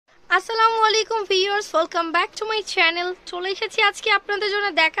আসসালামু আলাইকুম viewers, welcome back to my channel. চলে এসেছি আজকে আপনাদের জন্য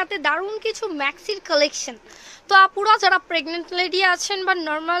দেখাতে দারুণ কিছু ম্যাক্সির কালেকশন। তো আপুরা যারা প্রেগনেন্ট লেডি আছেন বা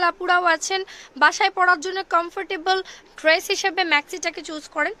নর্মাল আপুরাও আছেন, বাসায় পরার জন্য কমফোর্টেবল ড্রেস হিসেবে ম্যাক্সিটাকে চুজ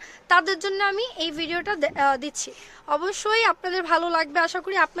করেন, তাদের জন্য আমি এই ভিডিওটা দিচ্ছি। অবশ্যই আপনাদের ভালো লাগবে আশা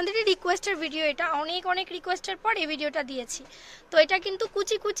করি। আপনাদেরই রিকোয়েস্টের ভিডিও, এটা অনেক রিকোয়েস্টের পর এই ভিডিওটা দিয়েছি। তো এটা কিন্তু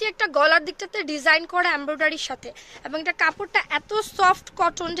কুচি কুচি একটা গলার দিকটাতে ডিজাইন করা এমব্রয়ডারির সাথে, এবং এটা কাপড়টা এত সফট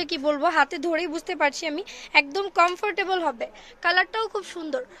কটন যে কি বলবো, হাতে ধরেই বুঝতে পারছি আমি, একদম কমফোর্টেবল হবে। কালারটাও খুব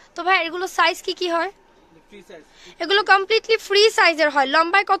সুন্দর। তো ভাই এগুলো সাইজ কি হয়? এগুলো কমপ্লিটলি ফ্রি সাইজের হয়।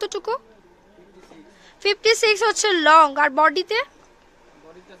 লম্বায় কতটুকু? 56 হচ্ছে লং, আর বডিতে?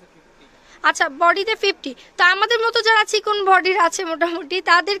 আচ্ছা, বডিতে 50। তো আমাদের মতো যারা চিকন বডির আছে মোটামুটি,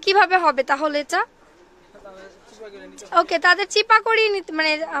 তাদের কিভাবে হবে তাহলে এটা? ওকে, তাদের চিপা করিয়ে নিতে,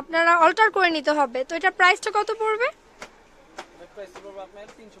 মানে আপনারা অল্টার করে নিতে হবে। তো এটার প্রাইসটা কত পড়বে?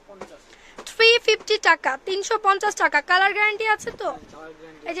 350 টাকা। 350 টাকা। কালার গ্যারান্টি আছে তো?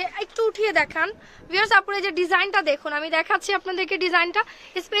 এই যে একটু উঠিয়ে দেখান ভিউয়ার্স, আপুরে যে ডিজাইনটা দেখুন, আমি দেখাচ্ছি আপনাদেরকে ডিজাইনটা।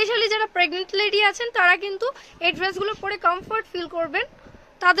 স্পেশালি যারা প্রেগনেন্ট লেডি আছেন তারা কিন্তু এই ড্রেসগুলো পরে কমফোর্ট ফিল করবেন,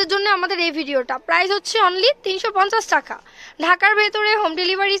 তাদের জন্য আমাদের এই ভিডিওটা। প্রাইস হচ্ছে অনলি 350 টাকা। ঢাকার ভেতরে হোম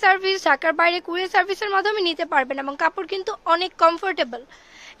ডেলিভারি সার্ভিস, ঢাকার বাইরে কুরিয়ার সার্ভিসের মাধ্যমে নিতে পারবেন, এবং কাপড় কিন্তু অনেক কমফোর্টেবল।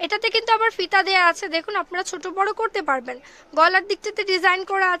 এটাতে কিন্তু আবার ফিতা দেয়া আছে, দেখুন আপনারা ছোট বড় করতে পারবেন। গলার দিকটাতে ডিজাইন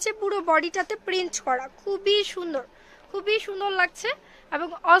করা আছে, পুরো বডিটাতে প্রিন্ট করা, খুবই সুন্দর লাগছে, এবং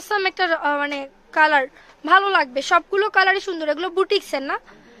অসম একটা মানে কালার, ভালো লাগবে। সবগুলো কালারই সুন্দর। এগুলো বুটিক্সের না,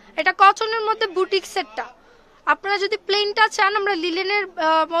 এটা কটনের মধ্যে বুটিক্সেরটা। আপনারা যদি প্লেনটা চান, আমরা লিলেনের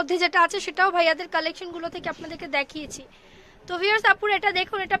মধ্যে যেটা আছে সেটাও ভাইয়াদের কালেকশনগুলো থেকে আপনাদেরকে দেখিয়েছি। তো ভিউয়ার্স আপুর এটা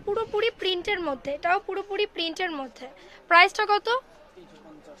দেখুন, এটা পুরোপুরি প্রিন্টের মধ্যে, এটাও পুরোপুরি প্রিন্টের মধ্যে। প্রাইসটা কত?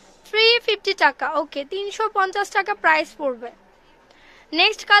 350 টাকা। ওকে, 350 টাকা প্রাইস পড়বে।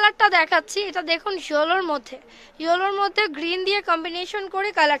 নেক্সট কালারটা দেখাচ্ছি, এটা দেখুন ইয়েলোর মধ্যে গ্রিন দিয়ে কম্বিনেশন করে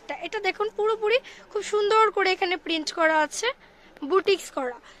কালারটা। এটা দেখুন পুরোপুরি খুব সুন্দর করে এখানে প্রিন্ট করা আছে, বুটিক্স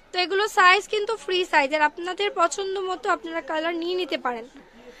করা। তো এগুলো সাইজ কিন্তু ফ্রি সাইজের, আপনাদের পছন্দ মতো আপনারা কালার নিয়ে নিতে পারেন।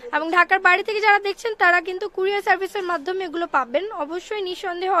 এবং ঢাকার বাইরে থেকে যারা দেখছেন তারা কিন্তু কুরিয়ার সার্ভিসের মাধ্যমে এগুলো পাবেন। অবশ্যই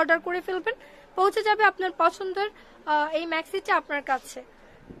নিঃসন্দেহে অর্ডার করে ফেলবেন, পৌঁছে যাবে আপনার পছন্দের এই ম্যাক্সিটা আপনার কাছে।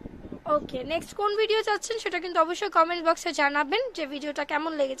 ওকে, নেক্সট কোন ভিডিও চাচ্ছেন সেটা কিন্তু অবশ্যই কমেন্ট বক্সে জানাবেন, যে ভিডিওটা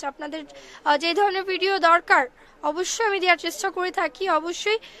কেমন লেগেছে। আপনাদের যে ধরনের ভিডিও দরকার অবশ্যই আমি দেওয়ার চেষ্টা করে থাকি।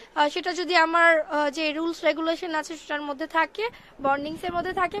 অবশ্যই সেটা যদি আমার যে রুলস রেগুলেশন আছে সেটার মধ্যে থাকে, বন্ডিংসের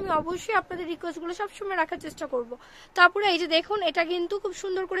মধ্যে থাকে, আমি অবশ্যই আপনাদের রিকোয়েস্টগুলো সবসময় রাখার চেষ্টা করব। তারপরে এই যে দেখুন, এটা কিন্তু খুব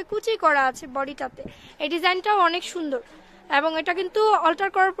সুন্দর করে কুচি করা আছে বডিটাতে, এই ডিজাইনটাও অনেক সুন্দর, এবং এটা কিন্তু অল্টার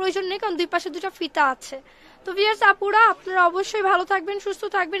করার প্রয়োজন নেই, কারণ দুই পাশে দুটো ফিতা আছে। তো ভিউয়ার্স আপুরা, আপনারা অবশ্যই ভালো থাকবেন, সুস্থ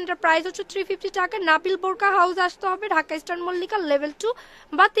থাকবেন। এটা প্রাইস হচ্ছে 350 টাকা। নাবিল বোরকা হাউস আসতে হবে, ঢাকা ইস্টার্ন মল্লিকা লেভেল 2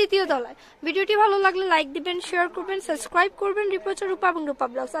 বা 3য় তলায়। ভিডিওটি ভালো লাগলে লাইক দিবেন, শেয়ার করবেন, সাবস্ক্রাইব করবেন। রিপোর্টার রূপা এবং রূপা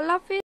ব্লগস। আল্লাহ হাফেজ।